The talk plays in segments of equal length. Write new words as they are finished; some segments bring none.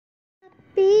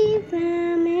Happy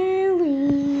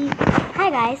Family. Hi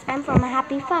guys, I'm from a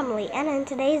Happy Family, and in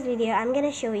today's video I'm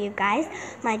gonna show you guys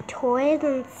my toys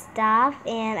and stuff.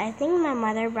 And I think my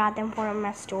mother brought them from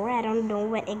a store. I don't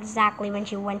know exactly when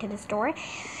she went to the store,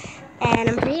 and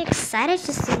I'm pretty excited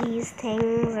to see these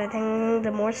things. I think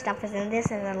the more stuff is in this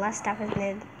and the less stuff is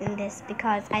in this,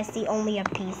 because I see only a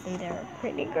piece and they're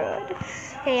pretty good.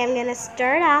 Okay, I'm gonna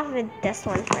start off with this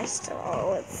one first. So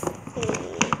let's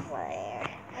see.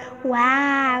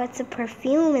 Wow, it's a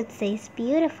perfume. It says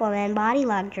beautiful and body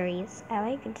luxuries. I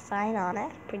like the design on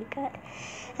it. Pretty good.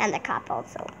 And the cap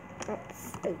also.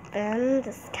 Let's open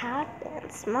this cap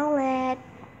and smell it.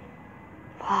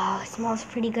 Wow, it smells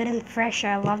pretty good and fresh.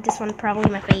 I love this one.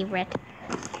 Probably my favorite.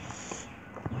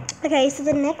 Okay, so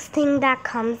the next thing that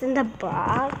comes in the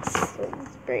box is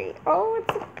it's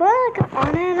a book of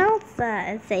Anna and Elsa.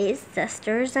 It says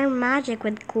Sisters Are Magic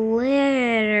with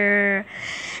glitter.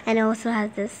 And it also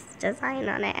has this design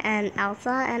on it. And Elsa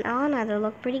and Anna, they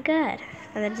look pretty good.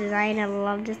 And the design, I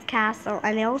love this castle.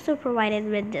 And they also provided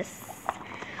with this.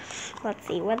 Let's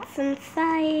see what's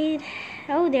inside.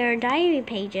 Oh, there are diary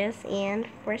pages. And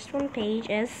first one page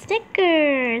is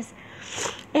stickers.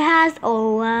 It has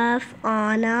Olaf,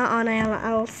 Anna and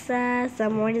Elsa,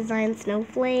 some more design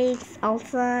snowflakes,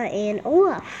 Elsa and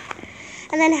Olaf.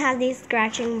 And then it has these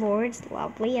scratching boards.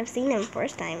 Lovely. I've seen them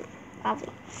first time.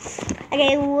 Lovely.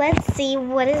 Okay, let's see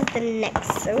what is the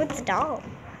next. So it's a doll.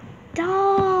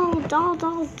 Doll.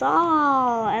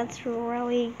 That's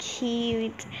really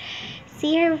cute.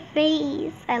 See her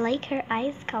face. I like her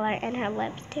eyes color and her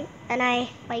lips too. And I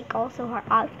like also her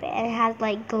outfit. And it has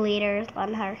like glitters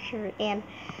on her shirt and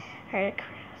her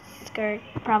skirt.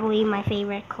 Probably my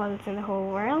favorite clothes in the whole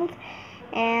world.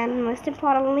 And most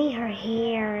importantly, her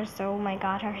hairs. Oh my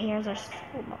god, her hairs are so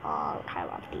long. I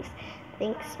love these.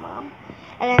 Thanks, Mom.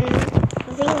 And then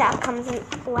the thing that comes in,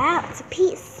 wow, it's a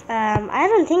piece. I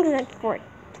don't think that's for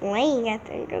playing. I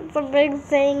think it's a big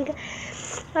thing.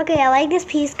 Okay, I like this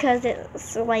piece because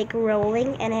it's like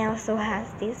rolling, and it also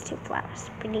has these two flowers.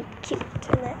 Pretty cute,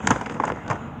 isn't it?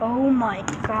 Oh my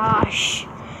gosh.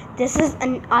 This is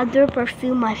another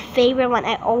perfume, my favorite one.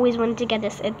 I always wanted to get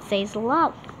this. It says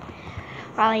love.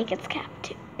 I like its cap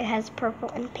too. It has purple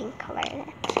and pink color in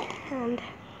it. And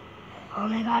oh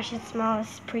my gosh, it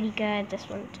smells pretty good. This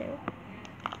one too.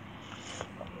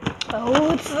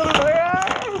 Oh, it's a mirror.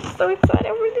 I'm so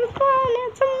excited for this one.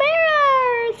 It's a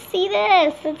mirror. See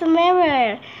this? It's a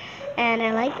mirror. And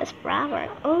I like this flower.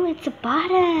 Oh, it's a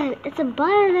button. It's a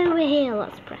button over here.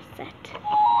 Let's press it.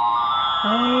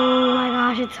 Oh my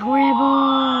gosh, it's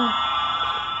horrible.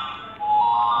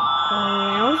 Oh,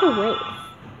 that was a waste.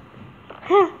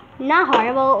 Huh. Not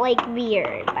horrible, like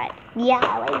weird, but yeah,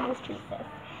 I like these pieces.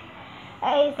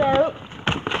 Okay, so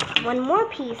one more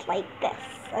piece like this.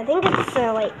 I think it's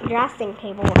a like dressing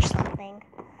table or something.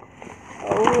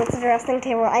 Oh, it's a dressing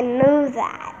table. I know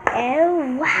that.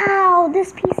 Oh, wow.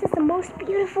 This piece is the most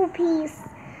beautiful piece.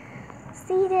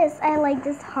 See this? I like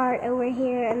this heart over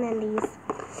here, and then these.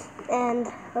 And,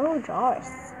 oh, jars.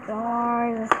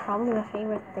 Jars is probably my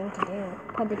favorite thing to do.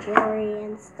 Put the jewelry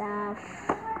and stuff.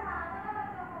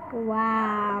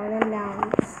 Wow. And then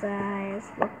down the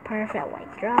sides. Look perfect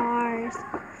like jars.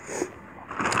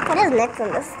 What is next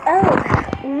on this? Oh,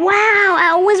 wow. I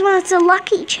always wanted a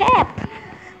lucky chip.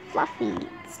 Fluffy.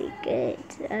 See, good.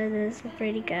 This is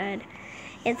pretty good.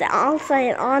 It's also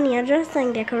an Anya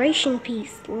dressing decoration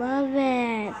piece. Love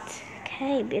it.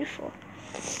 Okay, beautiful.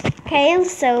 Okay,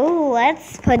 so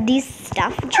let's put these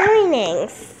stuffed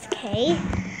joinings. Okay.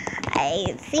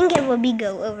 I think it would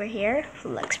go over here.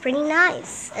 Looks pretty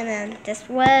nice. And then this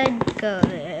would go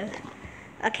there.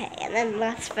 Okay, and then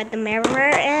let's put the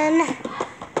mirror in.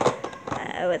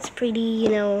 It's pretty,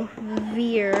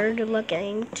 weird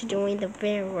looking to join the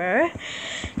mirror,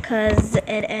 because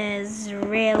it is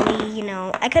really,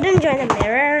 I could enjoy the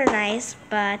mirror, nice,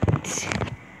 but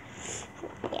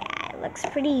yeah, it looks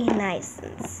pretty nice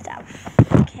and stuff.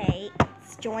 Okay,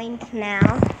 it's joined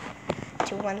now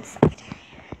to one side.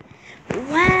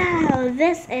 Wow,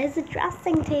 this is a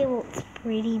dressing table. It's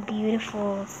pretty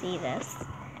beautiful. See this?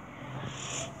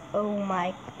 Oh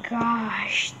my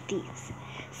gosh,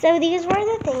 So these were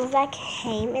the things that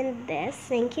came in this.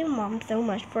 Thank you, Mom, so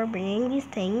much for bringing these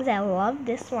things. I love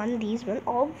this one, these one,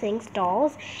 all the things,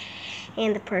 dolls,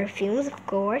 and the perfumes, of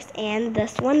course, and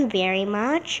this one very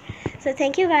much. So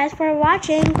thank you guys for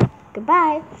watching.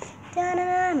 Goodbye.